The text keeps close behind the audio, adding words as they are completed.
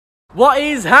What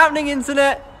is happening,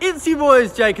 internet? It's your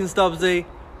boys Jake and Stubbsy,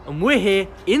 and we're here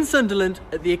in Sunderland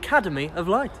at the Academy of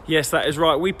Light. Yes, that is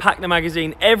right. We pack the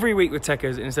magazine every week with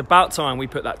tekkers, and it's about time we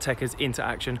put that tekkers into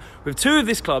action with two of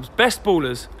this club's best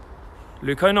ballers,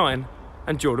 Luke 09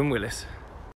 and Jordan Willis.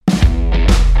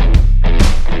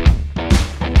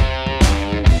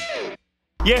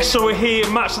 Yes, so we're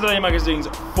here, Match of the Day magazine's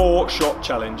 4-shot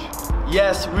challenge.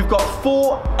 Yes, we've got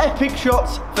 4 epic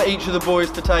shots for each of the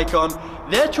boys to take on.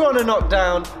 They're trying to knock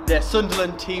down their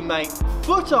Sunderland teammate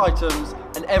foot items,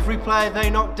 and every player they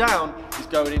knock down is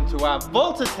going into our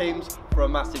Volta teams for a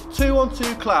massive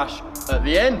 2-on-2 clash at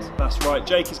the end. That's right,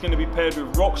 Jake is going to be paired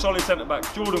with rock-solid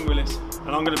centre-back Jordan Willis, and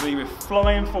I'm going to be with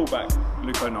flying full-back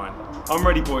Luke 09. I'm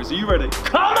ready, boys. Are you ready?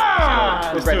 Come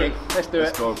on! Let's do it. Let's do it.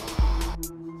 Let's go.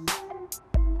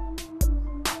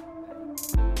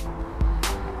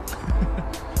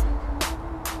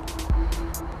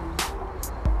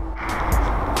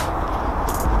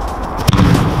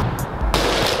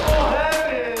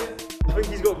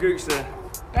 Gooch there.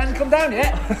 Hasn't come down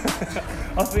yet.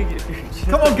 I think it's Gooch.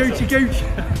 Come on, Goochie Gooch.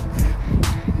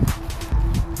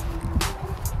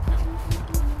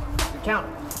 Does it count?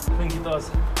 I think it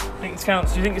does. I think it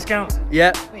counts. Do you think this counts?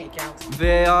 Yeah. I think it counts.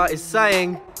 VAR is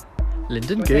saying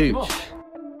Lyndon Gooch.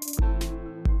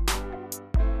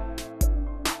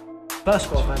 First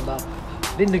squad member,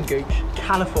 Lyndon Gooch,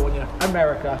 California,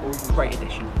 America. Great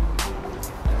addition.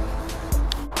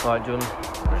 Right, Jordan.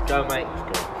 Let's go, mate.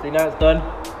 Let's go. See, now it's done.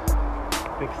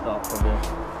 Big start from you.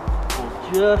 Ball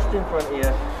just in front of you. 2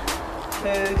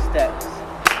 steps.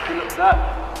 Good look at that.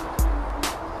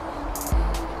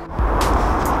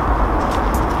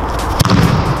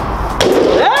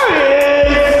 There he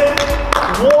is!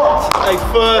 What a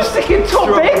first Sticking top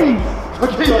in!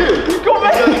 Look at you! You got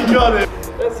me! You got it!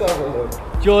 Let's have a look.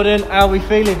 Jordan, how are we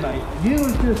feeling, mate? You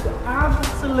was just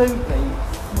absolutely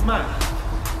smashed.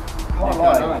 Can't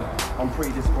lie, I'm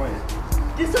pretty disappointed.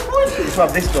 Disappointed? Just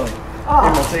have this guy in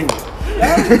my team.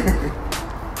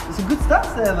 There's some good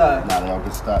stats there, though. Nah, they are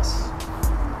good stats.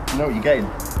 You know what you're getting?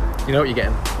 You know what you're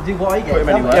getting? What are you Put him getting?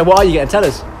 anywhere. Yeah, what are you getting? Tell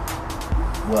us.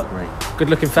 Work rate. Good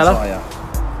looking fella. Desire.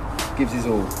 Gives his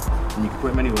all. And you can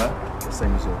put him anywhere, get the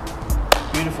same result.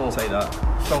 Beautiful. Take that.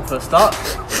 Strong first start.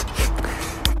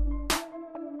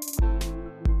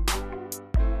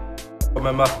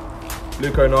 Remember,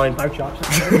 Luke 09. No chance.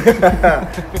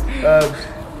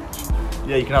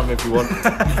 Yeah, you can have him if you want.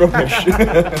 Rubbish.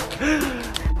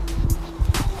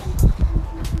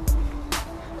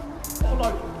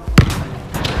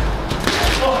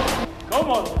 Come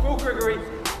on, Will Gregory.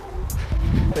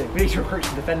 We need to recruit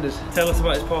some defenders. Tell us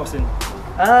about his passing.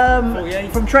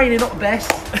 48. From training, not the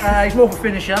best. He's more of a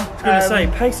finisher. I was going to say,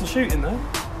 pace and shooting though.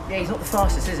 Yeah, he's not the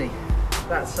fastest, is he?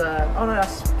 That's. Oh no,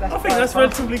 that's. I think that's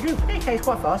relatively good. Yeah, okay, he's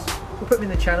quite fast. We'll put him in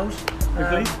the channels.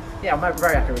 Really? Yeah, I'm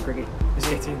very happy with Griggy. Is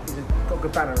he? He's got a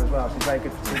good banner as well, so he's very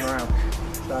good for team morale.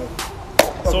 So.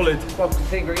 Solid. Welcome to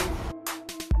team Griggy.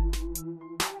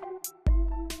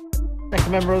 Next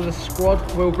member of the squad,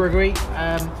 Will Gregory.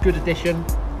 Good addition.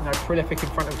 You know, prolific in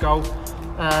front of goal.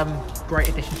 Great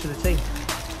addition to the team.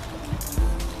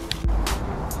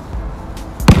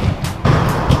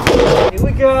 Here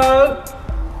we go.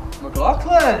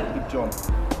 McLaughlin. Big John.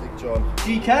 Big John.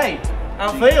 GK.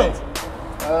 Outfield.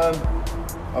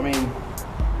 I mean,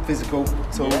 physical,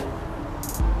 tall. Yeah.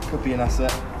 Could be an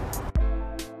asset.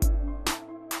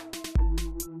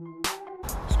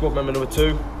 Squad member number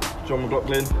 2, John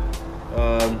McLaughlin.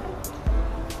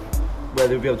 Whether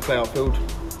he'll be able to play outfield,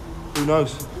 who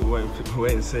knows? We'll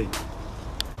wait and see.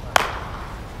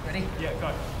 Ready? Yeah,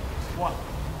 go. 1,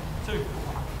 2,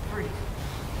 3,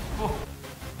 4.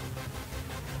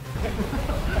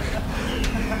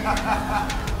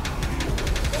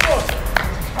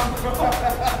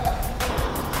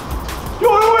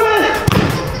 Jordan Willis!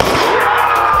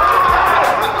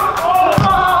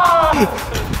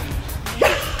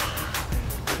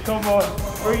 Come on,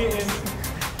 bring it in.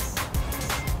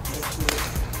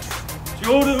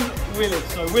 Jordan Willis.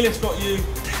 So Willis got you,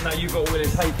 now you got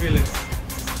Willis. How you feeling?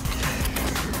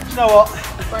 You know what?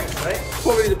 Thanks, mate.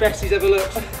 Probably the best he's ever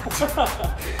looked.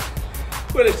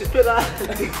 Willis, just put that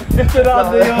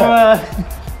under your.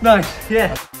 Nice,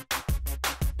 yeah.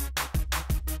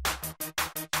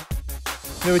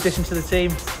 New addition to the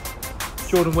team,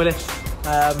 Jordan Willis.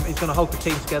 He's going to hold the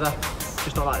team together,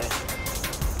 just not like this.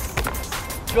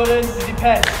 Jordan, it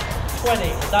depends. 20,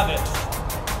 let's have it.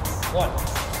 1,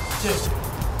 2,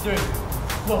 3,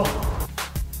 4.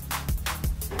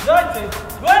 19,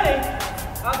 20.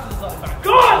 I'm just like that.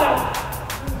 Go on then!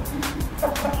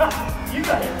 You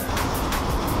got it.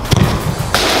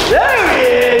 There he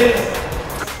is!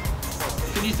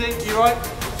 Can you see? You right?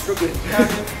 struggling.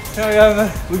 Carry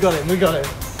over. We got him, we got him.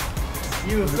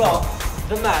 You have got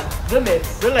the man, the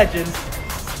myth, the legend,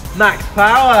 Max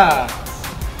Power.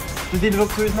 Does he live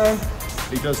up to his name?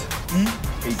 He does.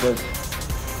 He does.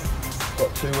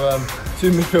 Got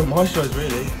two midfield maestros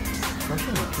really.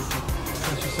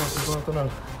 I don't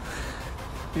know.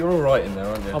 You're all right in there,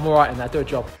 aren't you? I'm all right in there. Do a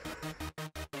job.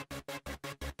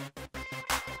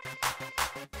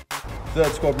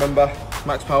 Third squad member,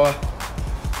 Max Power.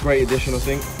 Great addition, I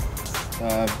think.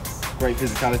 Great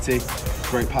physicality,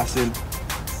 great passing,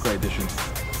 great addition.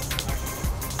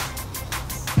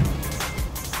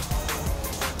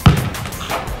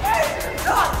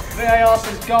 VAR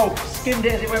says goal. Skimmed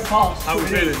it as it went past. How are we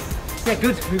feeling? Yeah,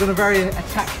 good. We've got a very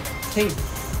attack team.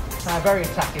 Very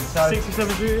attacking. So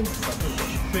 67 shooting.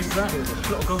 Big that. There's a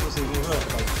lot of goals this season as well.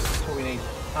 that's what we need.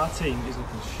 Our team is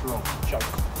looking strong. Joke.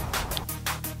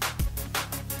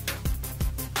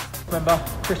 Remember,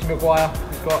 Christian Maguire.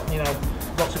 We've got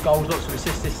lots of goals, lots of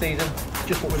assists this season.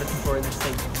 Just what we're looking for in this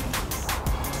team.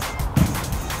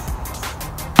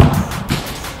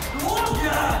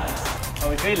 How are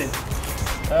we feeling?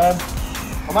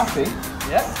 I'm happy.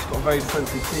 Yeah. It's got a very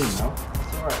defensive team now.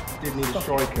 It's all right. Did need a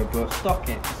striker, but Stock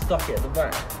it at the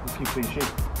back. we'll keep clean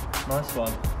sheet. Nice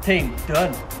one. Team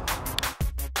done.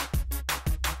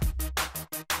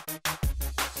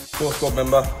 Fourth squad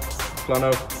member,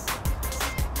 Flano.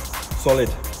 Solid.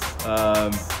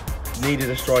 Needed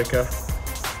a striker,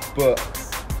 but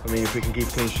I mean, if we can keep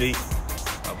a clean sheet,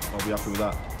 I'll be happy with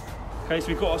that. Okay, so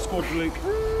we've got our squad, Luke.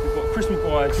 We've got Chris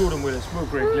Maguire, Jordan Willis, Will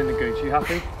Grigg, Lyndon Gooch. You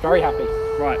happy? Very happy.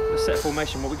 Right, let's set a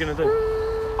formation. What are we going to do?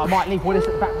 I might leave Willis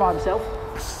at the back by himself.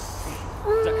 Is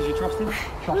that because you trust him?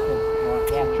 Trust him. Right.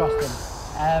 Yeah, trust him.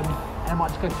 And I might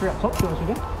just go 3 up top, to be honest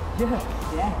with you.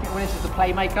 Yeah. Yeah, get Willis as the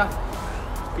playmaker.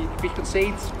 If he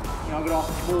concedes, I'm going to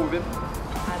ask for more of him.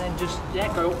 And then just,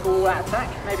 go for all that attack.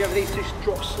 Maybe over these two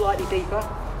drop slightly deeper.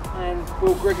 And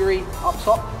Will Gregory up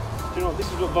top. Do you know what? This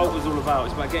is what VOLTA's all about.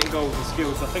 It's about getting goals and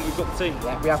skills. So I think we've got the team.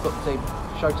 Yeah, we have got the team.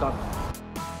 Showtime.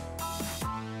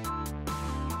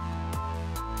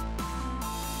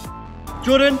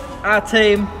 Jordan, our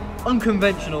team,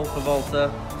 unconventional for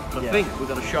VOLTA. But I think we've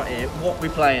got a shot here. What are we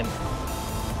playing?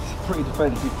 It's a pretty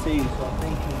defensive team, so I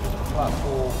think we'll just play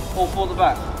All four at the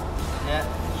back. Yeah.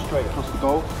 straight across the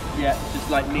goal. Yeah, just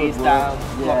like knees work. down,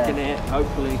 Yeah. blocking it.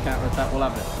 Hopefully, counter attack will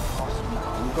have it.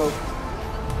 We'll go.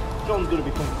 John's going to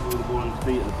be comfortable with the ball and his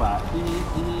feet at the back.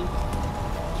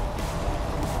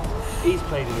 He's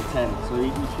played in the 10, so he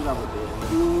should have it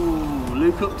there. Ooh,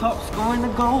 Luke up top scoring the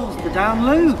goals. The down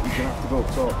Luke. He's going to have to go up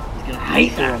top. He's going to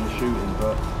hate Still that. on the shooting,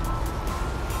 but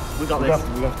We got we this.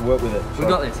 have to work with it. We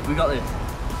got this. We got this.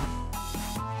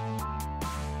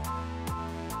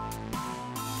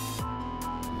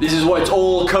 This is what it's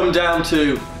all come down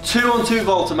to. 2-on-2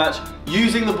 VOLTA match,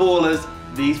 using the ballers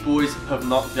these boys have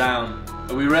knocked down.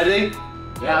 Are we ready?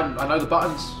 Yeah, I know the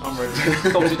buttons. I'm ready.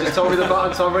 Thompson just told me the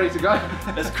buttons, so I'm ready to go.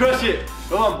 Let's crush it.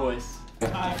 Come on, boys.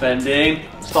 Defending.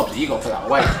 Stop it, you got to put that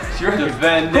away.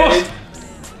 Defending.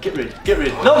 Get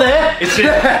rid. Not there. It's it.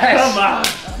 Come on.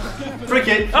 Free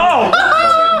kick. Oh!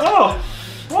 Oh!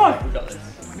 Why? We got this.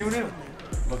 0-0.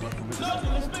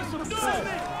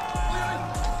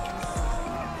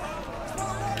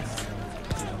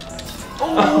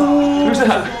 Who's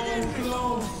that?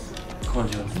 Come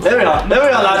on, Joe. There we are,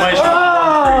 lads.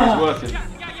 He's working.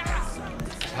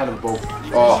 Hell of a ball.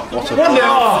 Oh, what a 1-0.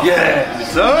 Oh.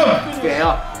 Yes, sir. Get it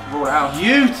up, roll it out.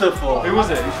 Beautiful. Who was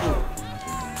it?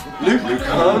 Luke.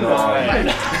 Come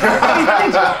on.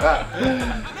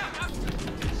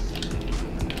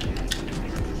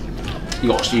 You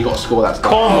got to score that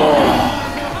stuff. Come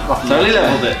on. It's only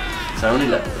levelled it. It's only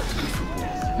levelled it.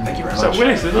 Thank you very So much.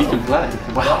 Willis, isn't You it? can play.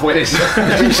 Wow, Willis.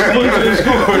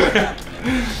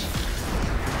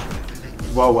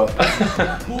 Well worth it.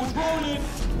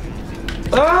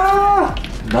 Ah!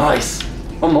 Nice.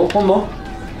 One more.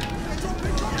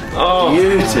 Oh.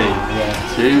 Beauty.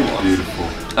 Yeah. Too beautiful.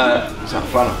 Is that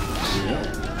Flano?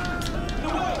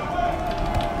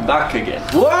 Back again.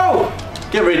 Whoa!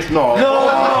 Get rid. No. No!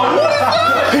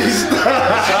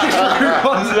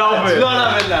 Love it. Not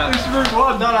having that.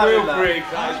 Not having Real that. Grigg.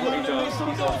 That is what he does.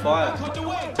 He's on fire.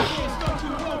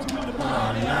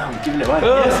 Oh no, giving it away.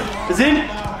 Yes, it's in.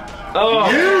 Oh.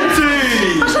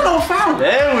 Beauty! That's not a foul.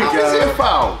 There we How go. is it a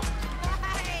foul?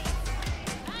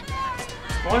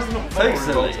 Why is it not Thanks,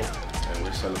 Lily. Yeah,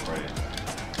 we're celebrating.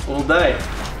 All day.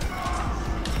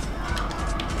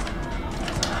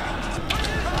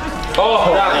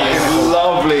 Oh, That is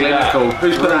lovely. That. Clinical.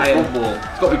 Who's put that in? Football.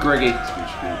 It's got to be Griggy.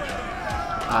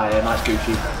 Ah, yeah, nice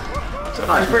Gucci. It's a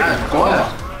nice Maguire.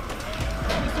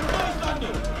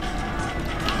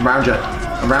 Round you.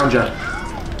 Around you.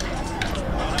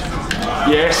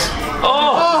 Yes.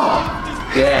 Oh!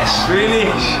 Yes. Really?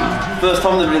 First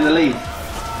time they've been in the lead.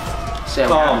 See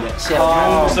how we it. See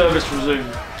how Service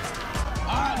resumed.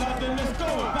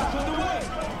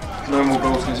 No more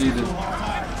goals conceded.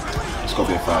 It's got to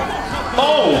be a foul.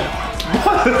 Oh!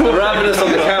 We're having this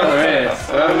on the counter here.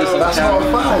 We're having this on the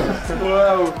counter. Not a foul.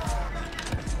 Wow.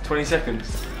 20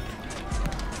 seconds.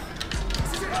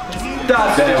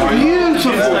 That's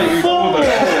beautiful.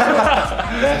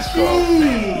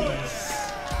 Jeez.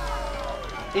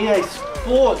 EA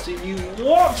Sports, are you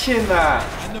watching that?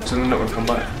 So they're not going to come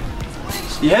back.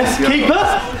 Yes,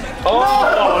 keeper.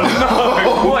 Oh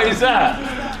no! What is that?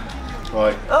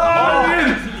 Right. Oh,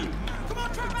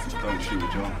 Don't shoot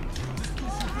it, John.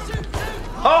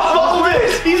 oh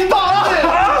this! He's bottled it!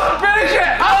 Finish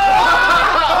it!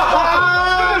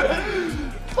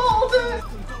 Bottled it!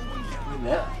 Win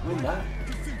that, win that.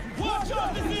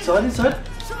 Inside, inside.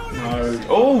 No.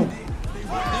 Oh!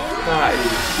 That is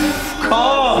Calm!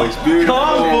 Oh, it's beautiful.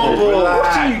 Calm football!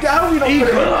 Relax. How are we not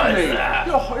Equalise putting it in? that.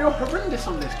 You're horrendous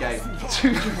on this game.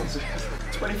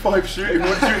 25 shooting,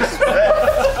 what do you expect?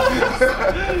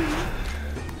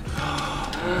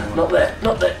 Not there,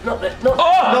 not there, not there, not there.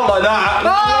 Not like that!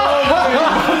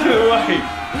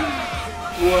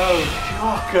 Whoa!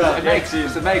 Shocker! It's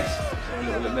the Megs.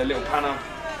 Their little panel.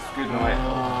 Good night.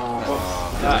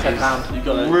 Oh. That is £10. You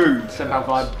got it. rude. £10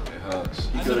 vibe. It hurts.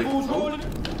 You got it.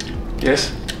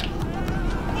 Yes.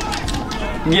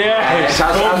 Yes.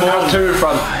 How's two in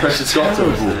front? Pressure's got to.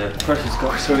 Pressure's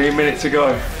got It's only a minute to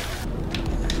go.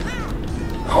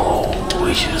 Oh,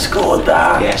 we should have scored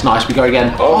that. Yeah, it's nice. We go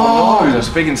again. Oh, no, that's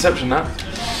a big inception that.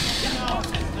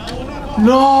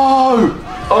 No!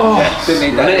 Oh, Didn't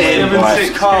need that. Let it in, 7, boys.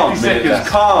 6, Calm, 50 seconds. seconds,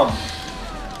 calm.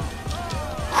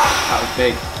 That was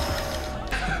big.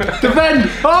 Defend!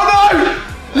 Oh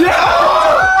no! Yeah! Oh,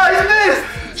 he's missed!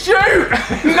 Shoot!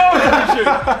 No, don't shoot.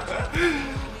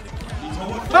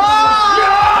 Oh!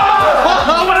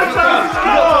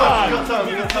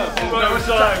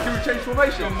 Can we change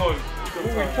formation? Come on. We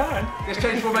can. Let's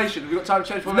change formation. We've got time to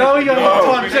change formation. No, we don't have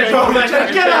time to change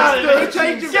formation. Get out of here!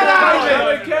 Change it. Get out of I here!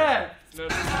 don't care.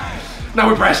 Now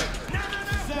we're pressed.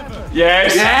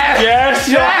 Yes. Yes. Yes.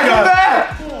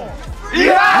 Yeah!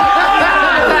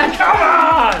 Yeah. Come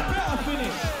on.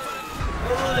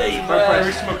 Press.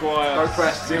 Chris Maguire. Go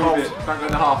press. Sealed Hold. it. Back in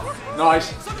the half.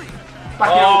 Nice. Back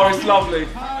Oh, it it's lovely.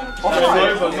 Off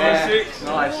It's over. Yeah. 9-6.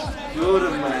 Nice. Good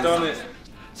man. Done it.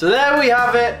 So there we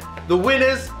have it, the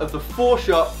winners of the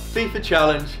 4-shot FIFA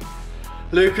challenge,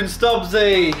 Luke and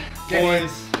Stubbsy.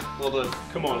 Boys, well done.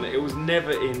 Come on, it was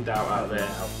never in doubt out there.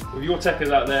 With your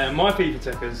tekkers out there and my FIFA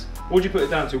tekkers, what would you put it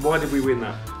down to? Why did we win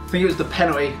that? I think it was the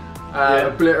penalty.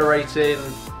 Obliterating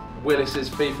Willis's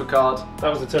FIFA card. That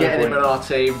was the turning Getting him point. in our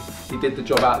team. He did the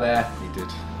job out there. He did.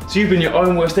 So you've been your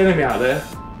own worst enemy out there.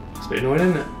 It's a bit annoying,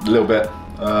 isn't it? A little bit.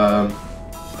 I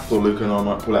thought Luke and I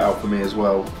might pull it out for me as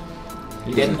well.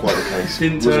 You Wasn't quite the case.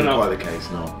 Didn't turn Wasn't up. quite the case,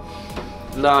 no.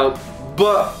 No,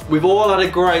 but we've all had a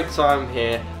great time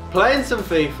here, playing some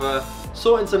FIFA,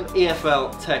 sorting some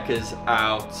EFL tekkers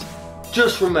out.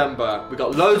 Just remember, we've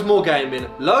got loads more gaming,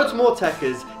 loads more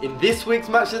tekkers in this week's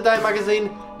Match of the Day magazine,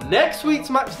 next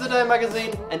week's Match of the Day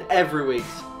magazine, and every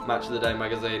week's Match of the Day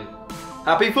magazine.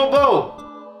 Happy football!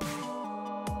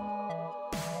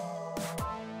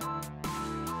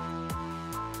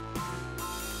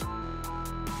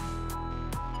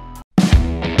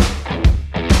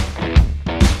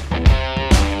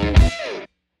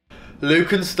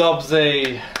 Luke and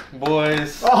Stubbsy,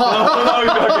 boys. No,